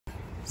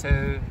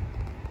So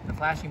the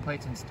flashing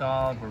plates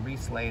installed were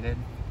reslated.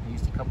 I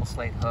used a couple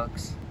slate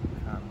hooks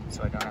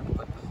so I don't have to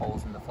put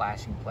holes in the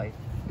flashing plate.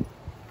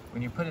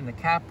 When you're putting the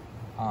cap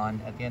on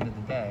at the end of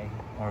the day,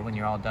 or when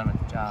you're all done with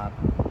the job,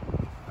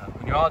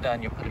 when you're all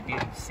done, you'll put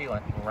adhesive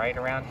sealant right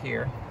around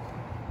here,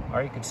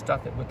 or you could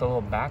stuff it with a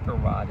little backer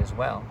rod as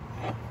well.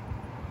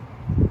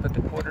 Put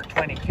the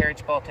 1/4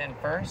 carriage bolt in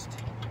first,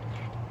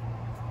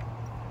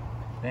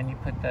 then you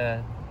put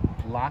the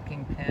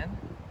locking pin,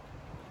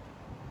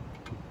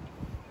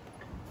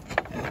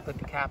 and you put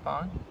the cap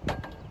on,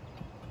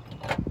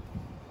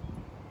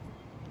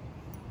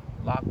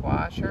 lock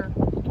washer,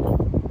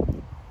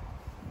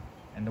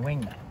 and the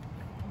wing nut.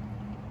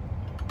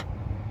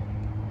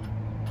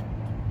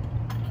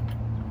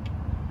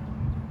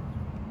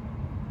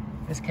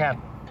 This cap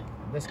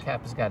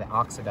has got an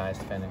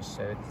oxidized finish,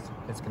 so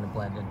it's going to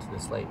blend into the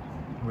slate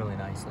really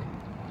nicely,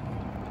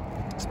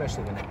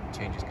 especially when it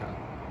changes color.